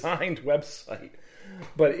designed website.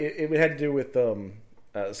 But it had to do with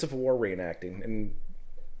Civil War reenacting. And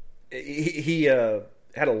he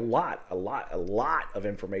had a lot of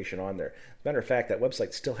information on there. As a matter of fact, that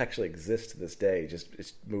website still actually exists to this day.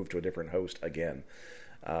 It's moved to a different host again.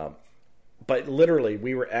 But literally,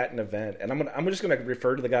 we were at an event, and I'm just going to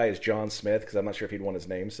refer to the guy as John Smith because I'm not sure if he'd want his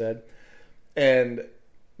name said. And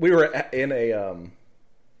we were in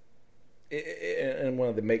one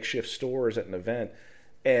of the makeshift stores at an event,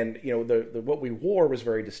 and what we wore was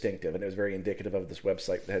very distinctive, and it was very indicative of this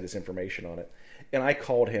website that had this information on it. And I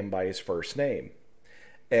called him by his first name,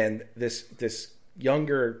 and this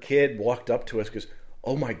younger kid walked up to us, and goes,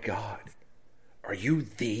 "Oh my God, are you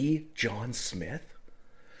the John Smith?"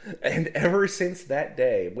 And ever since that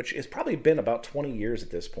day, which has probably been about 20 years at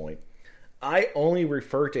this point, I only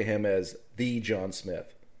refer to him as the John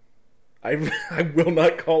Smith. I will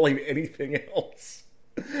not call him anything else.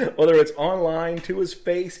 Whether it's online, to his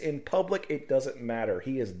face, in public, it doesn't matter.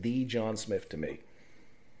 He is the John Smith to me.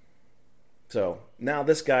 So now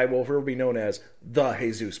this guy will forever be known as the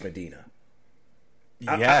Jesus Medina.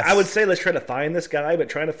 Yes. I would say let's try to find this guy, but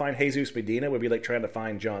trying to find Jesus Medina would be like trying to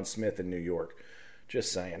find John Smith in New York.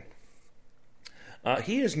 Just saying.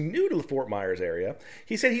 He is new to the Fort Myers area.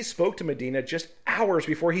 He said he spoke to Medina just hours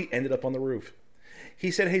before he ended up on the roof. He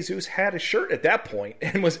said Jesus had a shirt at that point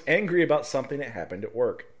and was angry about something that happened at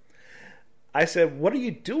work. I said, "What are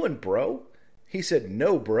you doing, bro?" He said,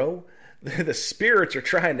 "No, bro. The spirits are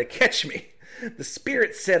trying to catch me. The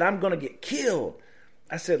spirit said I'm going to get killed."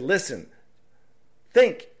 I said, "Listen,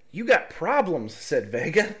 think. You got problems," said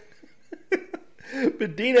Vega.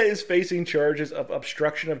 Medina is facing charges of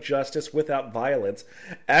obstruction of justice without violence,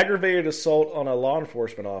 aggravated assault on a law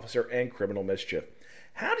enforcement officer, and criminal mischief.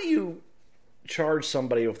 How do you charge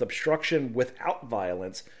somebody with obstruction without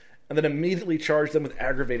violence and then immediately charge them with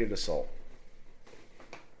aggravated assault?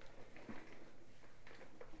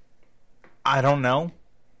 I don't know,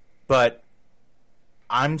 but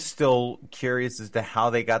I'm still curious as to how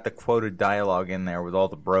they got the quoted dialogue in there with all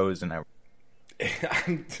the bros and everything.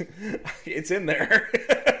 It's in there.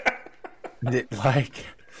 It's like,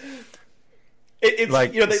 they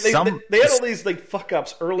had all these like fuck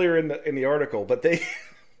ups earlier in the article, but they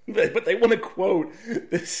want to quote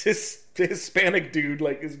this Hispanic dude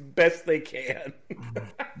like as best they can.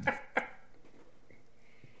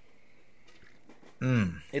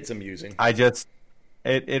 It's amusing.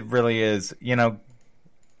 It really is.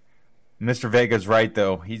 Mr. Vega's right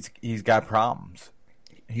though. He's got problems.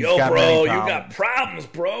 Yo, bro, you got problems,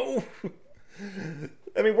 bro.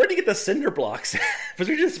 I mean, where'd you get the cinder blocks? Was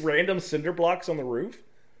there just random cinder blocks on the roof?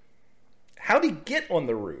 How'd he get on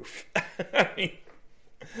the roof? I mean,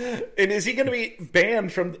 and is he going to be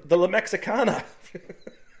banned from the La Mexicana?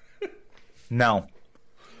 No.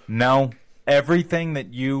 Everything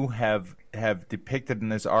that you have depicted in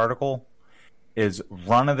this article is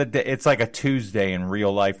run of the day. It's like a Tuesday in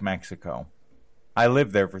real life Mexico. I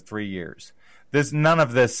lived there for 3 years. None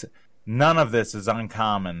of this is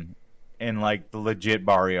uncommon in like the legit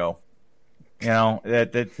barrio. You know,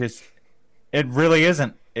 that just it really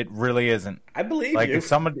isn't. It really isn't. I believe like you. If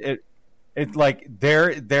someone it like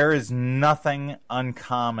there is nothing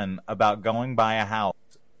uncommon about going by a house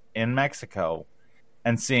in Mexico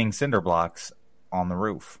and seeing cinderblocks on the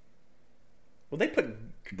roof. Well, they put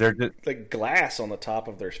like glass on the top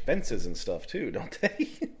of their fences and stuff too, don't they?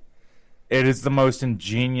 It is the most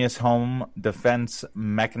ingenious home defense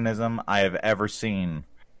mechanism I have ever seen.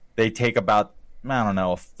 They take about, I don't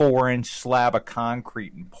know, a 4-inch slab of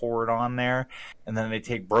concrete and pour it on there, and then they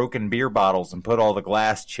take broken beer bottles and put all the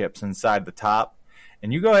glass chips inside the top,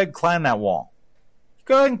 and you go ahead and climb that wall.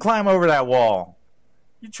 Go ahead and climb over that wall.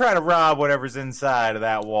 You try to rob whatever's inside of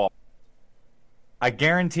that wall. I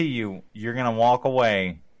guarantee you, you're going to walk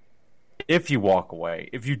away. If you walk away,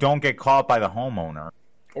 if you don't get caught by the homeowner.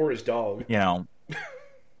 Or his dog. You know.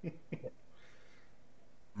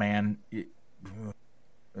 Man,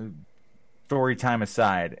 story time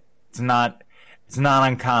aside, it's not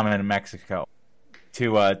uncommon in Mexico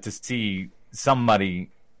to see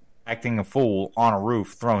somebody acting a fool on a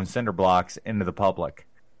roof throwing cinder blocks into the public.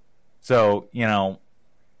 So, you know,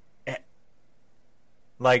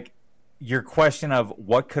 like your question of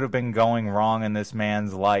what could have been going wrong in this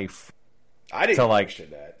man's life. I didn't question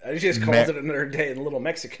that. I just called it another day in Little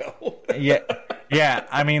Mexico. Yeah.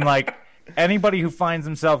 I mean, like anybody who finds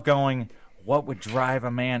himself going, what would drive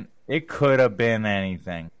a man? It could have been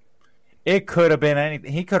anything. It could have been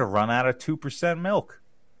anything. He could have run out of 2% milk,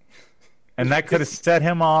 and that could have set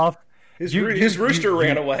him off. His rooster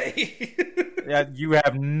ran away. Yeah, you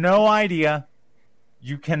have no idea.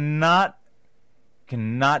 You cannot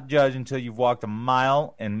judge until you've walked a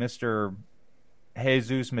mile in Mr.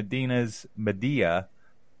 Jesus Medea,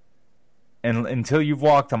 and until you've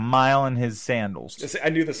walked a mile in his sandals. I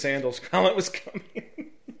knew the sandals comment was coming.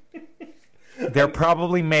 They're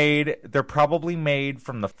probably made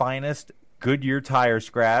from the finest Goodyear tire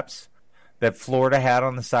scraps that Florida had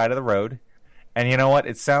on the side of the road. And you know what?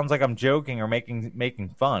 It sounds like I'm joking or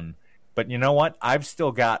making fun, but you know what? I've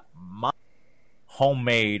still got my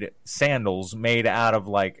homemade sandals made out of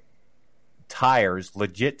like tires,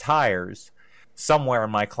 legit tires, somewhere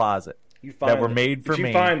in my closet that were made for me. Did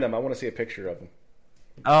you find them? I want to see a picture of them.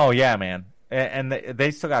 Oh yeah, man, and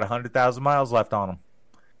they still got 100,000 miles left on them.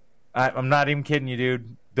 I'm not even kidding you,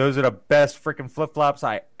 dude. Those are the best freaking flip-flops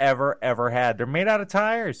I ever had. They're made out of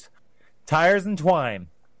tires and twine.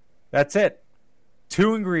 That's it.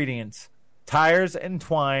 2 ingredients, tires and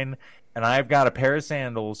twine, and I've got a pair of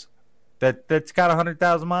sandals that's got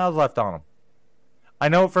 100,000 miles left on them. I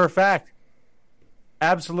know it for a fact.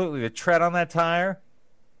 Absolutely. The tread on that tire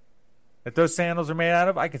that those sandals are made out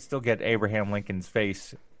of, I could still get Abraham Lincoln's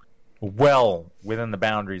face well within the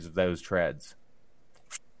boundaries of those treads.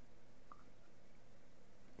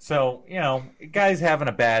 So, you know, guy's having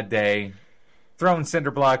a bad day, throwing cinder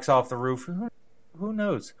blocks off the roof. Who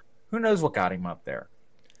knows? Who knows what got him up there?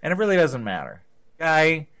 And it really doesn't matter.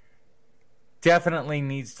 Guy definitely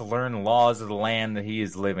needs to learn the laws of the land that he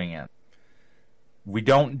is living in. We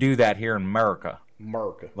don't do that here in America.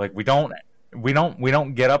 Like we don't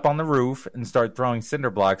get up on the roof and start throwing cinder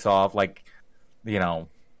blocks off like, you know,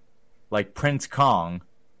 like Prince Kong.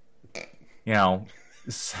 You know,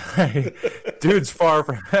 dude's far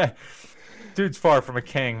from a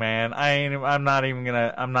king, man. I'm not even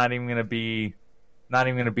gonna be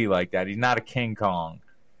like that. He's not a King Kong.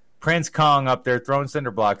 Prince Kong up there throwing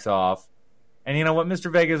cinder blocks off. And you know what,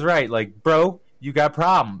 Mr. Vega's right. Like, bro, you got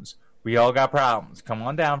problems. We all got problems. Come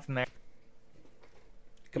on down from there.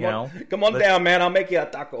 Come on down, man. I'll make you a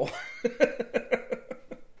taco.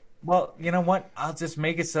 Well, you know what? I'll just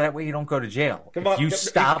make it so that way you don't go to jail. Come on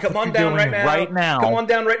down right now. Come on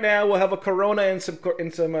down right now. We'll have a Corona and some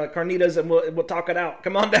carnitas, and we'll talk it out.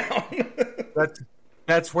 Come on down.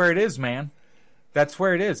 That's where it is, man. That's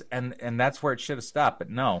where it is, and that's where it should have stopped. But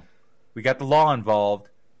no, we got the law involved,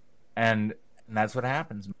 and that's what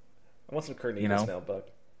happens. I want some carnitas now, Buck.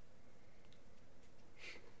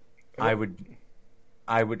 I would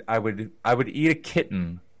eat a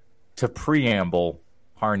kitten to preamble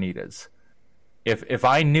carnitas. If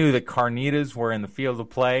I knew that carnitas were in the field of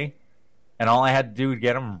play, and all I had to do to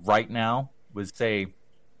get them right now was say,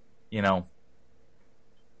 you know,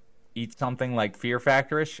 eat something like Fear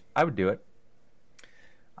Factor-ish, I would do it.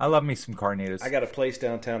 I love me some carnitas. I got a place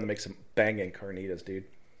downtown to make some banging carnitas, dude.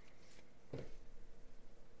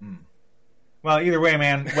 Well, either way,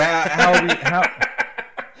 man. How are we?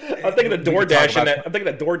 I'm thinking of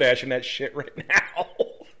DoorDash in that shit right now.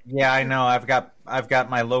 Yeah, I know. I've got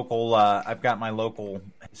my local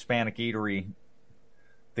Hispanic eatery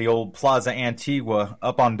the old Plaza Antigua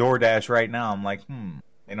up on DoorDash right now. I'm like,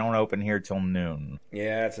 they don't open here till noon.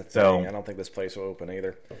 Yeah, that's a thing. So, I don't think this place will open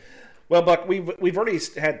either. Well, Buck, we've already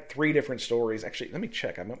had 3 different stories. Actually, let me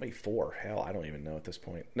check. I might be 4. Hell, I don't even know at this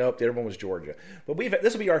point. Nope, the other one was Georgia. But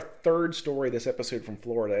this will be our 3rd story this episode from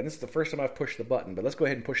Florida, and this is the first time I've pushed the button. But let's go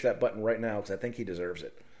ahead and push that button right now because I think he deserves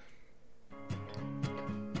it.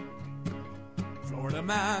 Florida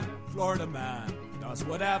man, does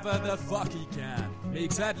whatever the fuck he can.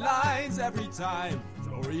 Makes headlines every time.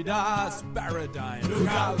 Florida's paradigm. Look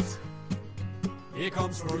out! Here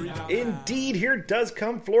comes Florida. Indeed, here does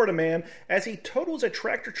come Florida man as he totals a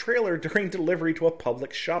tractor-trailer during delivery to a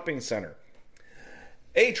Publix shopping center.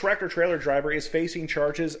 A tractor-trailer driver is facing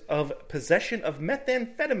charges of possession of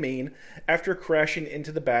methamphetamine after crashing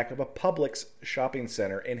into the back of a Publix shopping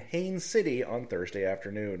center in Haines City on Thursday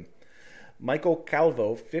afternoon. Michael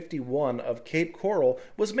Calvo, 51, of Cape Coral,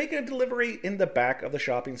 was making a delivery in the back of the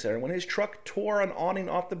shopping center when his truck tore an awning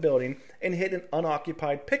off the building and hit an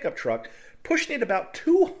unoccupied pickup truck, pushing it about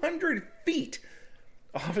 200 feet.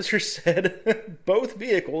 Officers said both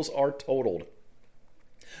vehicles are totaled.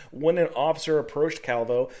 When an officer approached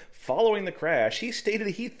Calvo following the crash, he stated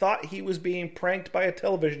he thought he was being pranked by a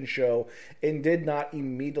television show and did not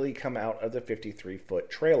immediately come out of the 53-foot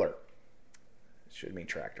trailer. Should mean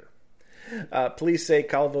tractor. Police say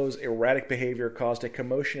Calvo's erratic behavior caused a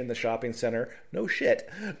commotion in the shopping center. No shit.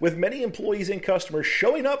 With many employees and customers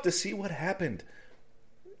showing up to see what happened.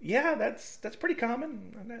 Yeah, that's pretty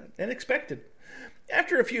common and expected.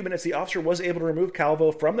 After a few minutes, the officer was able to remove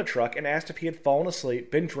Calvo from the truck and asked if he had fallen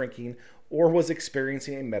asleep, been drinking, or was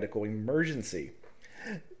experiencing a medical emergency.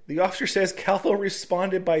 The officer says Calvo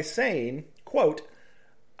responded by saying, quote,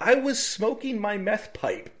 "I was smoking my meth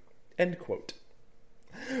pipe," end quote.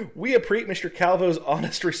 We appreciate Mr. Calvo's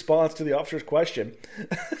honest response to the officer's question,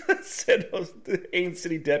 said the Haines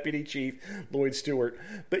City Deputy Chief Lloyd Stewart,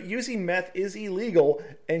 but using meth is illegal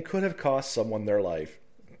and could have cost someone their life.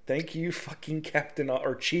 Thank you, fucking Captain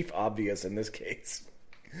or Chief Obvious in this case.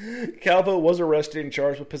 Calvo was arrested and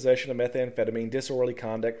charged with possession of methamphetamine, disorderly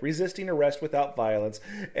conduct, resisting arrest without violence,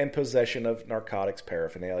 and possession of narcotics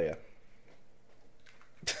paraphernalia.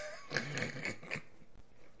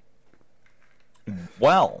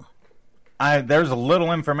 Well, there's a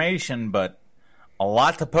little information, but a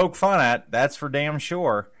lot to poke fun at. That's for damn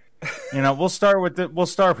sure. We'll start with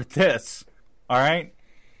this. All right.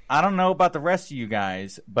 I don't know about the rest of you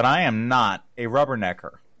guys, but I am not a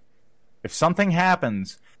rubbernecker. If something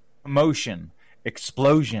happens, commotion,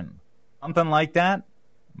 explosion, something like that,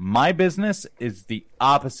 my business is the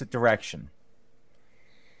opposite direction.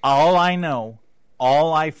 All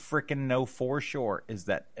I freaking know for sure is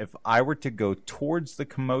that if I were to go towards the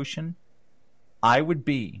commotion, I would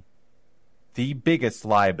be the biggest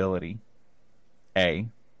liability, A.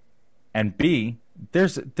 And B,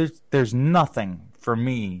 there's nothing for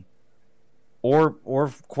me or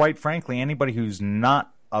quite frankly anybody who's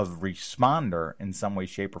not a responder in some way,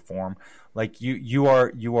 shape, or form. Like you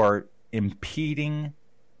are impeding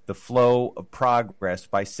the flow of progress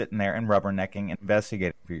by sitting there and rubbernecking and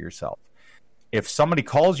investigating for yourself. If somebody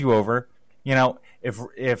calls you over,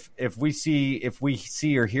 if we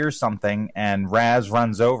see or hear something and Raz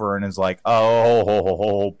runs over and is like,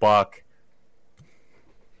 oh, Buck.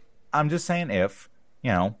 I'm just saying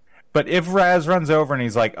but if Raz runs over and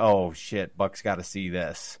he's like, oh shit, Buck's got to see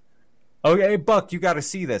this. Okay, Buck, you got to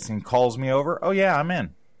see this, and calls me over. Oh yeah, I'm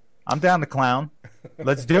in. I'm down to clown.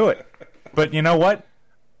 Let's do it. But you know what?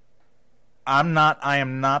 I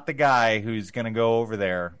am not the guy who's going to go over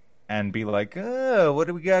there and be like, oh, what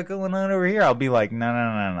do we got going on over here? I'll be like,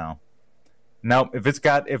 no. Nope, if it's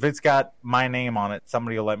got my name on it,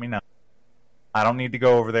 somebody will let me know. I don't need to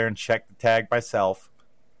go over there and check the tag myself.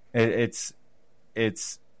 It's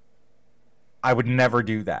I would never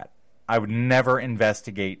do that. I would never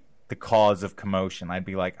investigate the cause of commotion. I'd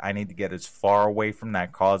be like, I need to get as far away from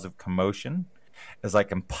that cause of commotion as I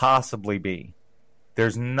can possibly be.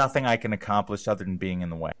 There's nothing I can accomplish other than being in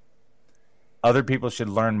the way. Other people should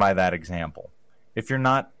learn by that example. If you're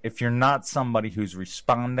not somebody who's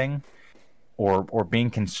responding or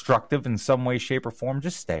being constructive in some way, shape, or form,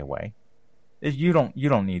 just stay away. You don't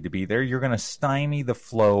need to be there. You're going to stymie the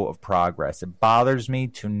flow of progress. It bothers me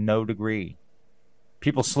to no degree.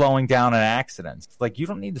 People slowing down in accidents. Like, you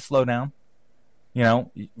don't need to slow down.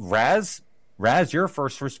 Raz, you're a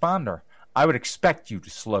first responder. I would expect you to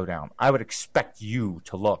slow down. I would expect you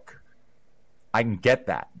to look. I can get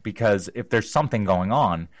that because if there's something going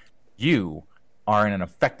on, you are in an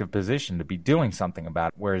effective position to be doing something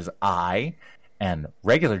about it. Whereas I and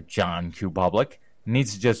regular John Q. Public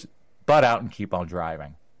needs to just butt out and keep on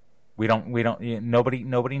driving.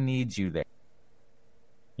 Nobody needs you there.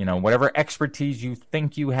 You know, whatever expertise you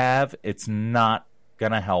think you have, it's not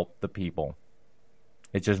going to help the people.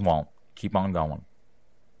 It just won't. Keep on going.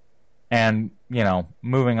 And, you know,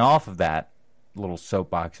 moving off of that little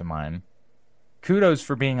soapbox of mine, kudos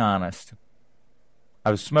for being honest.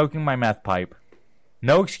 I was smoking my meth pipe.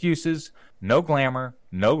 No excuses, no glamour,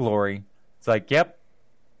 no glory. It's like, yep.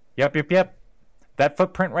 That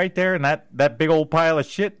footprint right there and that big old pile of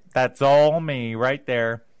shit, that's all me right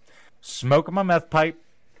there. Smoking my meth pipe.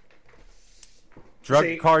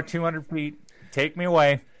 Drug car 200 feet. Take me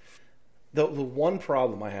away. The one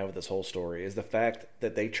problem I have with this whole story is the fact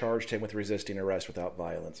that they charged him with resisting arrest without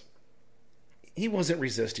violence. He wasn't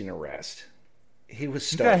resisting arrest. He was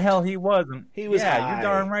stoned. The hell he wasn't. He was high. Yeah, you're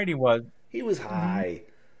darn right he was. He was high.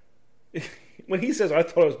 Mm-hmm. When he says, I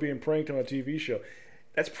thought I was being pranked on a TV show,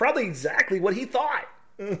 that's probably exactly what he thought.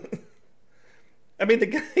 I mean,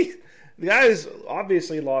 the guy's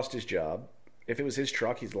obviously lost his job. If it was his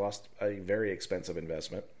truck, he's lost a very expensive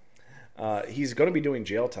investment. He's going to be doing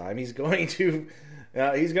jail time. He's going to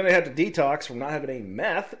have to detox from not having any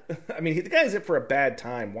meth. I mean, the guy's in for a bad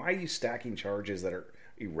time. Why are you stacking charges that are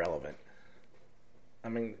irrelevant? I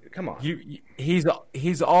mean, come on.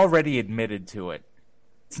 He's already admitted to it.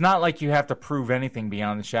 It's not like you have to prove anything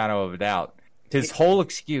beyond the shadow of a doubt. His whole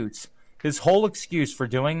excuse for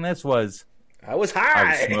doing this was, I was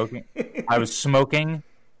high. I was smoking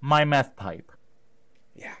my meth pipe.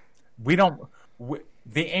 Yeah.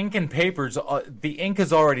 The ink and papers. The ink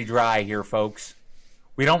is already dry here, folks.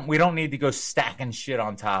 We don't need to go stacking shit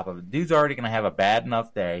on top of it. Dude's already gonna have a bad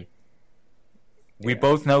enough day. We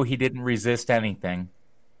both know he didn't resist anything.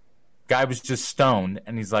 Guy was just stoned,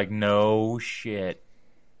 and he's like, "No shit,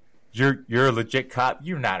 you're a legit cop.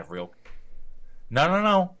 You're not a real.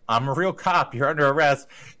 No. I'm a real cop. You're under arrest.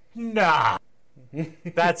 Nah."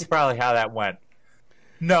 That's probably how that went.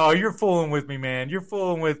 No, you're fooling with me, man. You're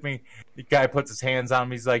fooling with me. The guy puts his hands on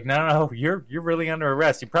him. He's like, no, you're really under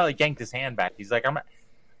arrest. He probably yanked his hand back. He's like,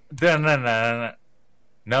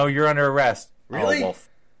 no, you're under arrest. Really?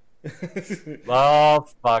 Oh,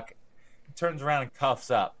 fuck. He turns around and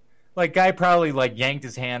cuffs up. Like, guy probably, like, yanked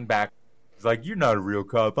his hand back. He's like, you're not a real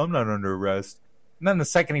cop. I'm not under arrest. And then the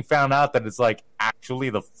second he found out that it's, like,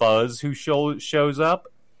 actually the fuzz who shows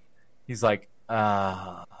up, he's like,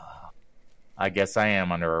 I guess I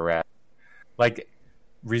am under arrest. Like,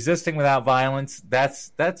 resisting without violence,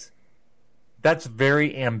 that's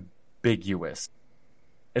very ambiguous.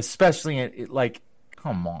 Especially, like,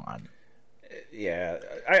 come on. Yeah,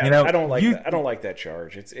 I don't like that. I don't like that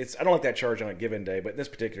charge. I don't like that charge on a given day, but in this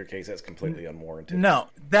particular case, that's completely unwarranted. No,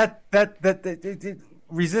 that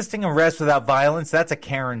resisting arrest without violence, that's a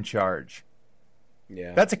Karen charge.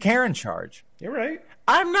 Yeah, that's a Karen charge. You're right.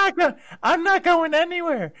 I'm not going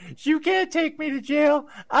anywhere. You can't take me to jail.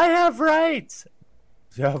 I have rights.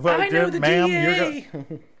 I know the DA.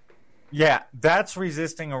 Yeah, that's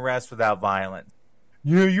resisting arrest without violence.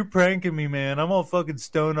 Yeah, you're pranking me, man. I'm all fucking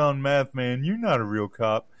stoned on meth, man. You're not a real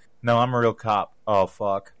cop. No, I'm a real cop. Oh,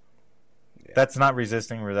 fuck. Yeah. That's not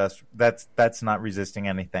resisting arrest. That's not resisting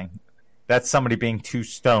anything. That's somebody being too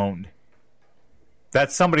stoned.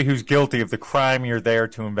 That's somebody who's guilty of the crime you're there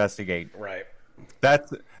to investigate. Right.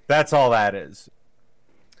 That's all that is.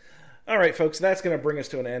 All right, folks, that's going to bring us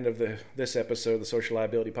to an end of this episode of the Social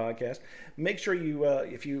Liability Podcast. Make sure you,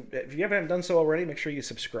 if you haven't done so already, make sure you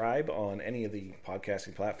subscribe on any of the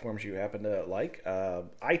podcasting platforms you happen to like.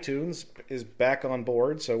 iTunes is back on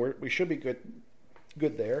board, so we should be good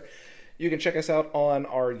there. You can check us out on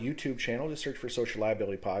our YouTube channel. Just search for Social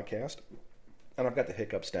Liability Podcast. And I've got the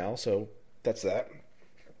hiccups now, so that's that.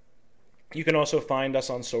 You can also find us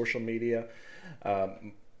on social media.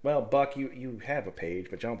 Well, Buck, you have a page,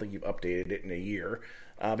 but I don't think you've updated it in a year.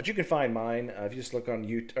 But you can find mine if you just look on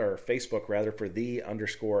Facebook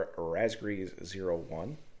for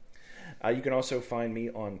 _Razgrees01. You can also find me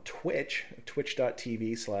on Twitch,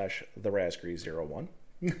 twitch.tv/therazgrees01.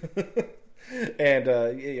 And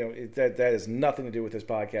that has nothing to do with this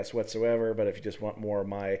podcast whatsoever. But if you just want more of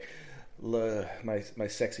my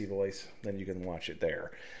sexy voice, then you can watch it there.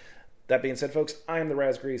 That being said, folks, I am the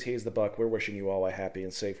Razgrees. He's the Buck. We're wishing you all a happy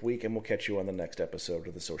and safe week, and we'll catch you on the next episode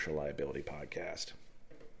of the Social Liability Podcast.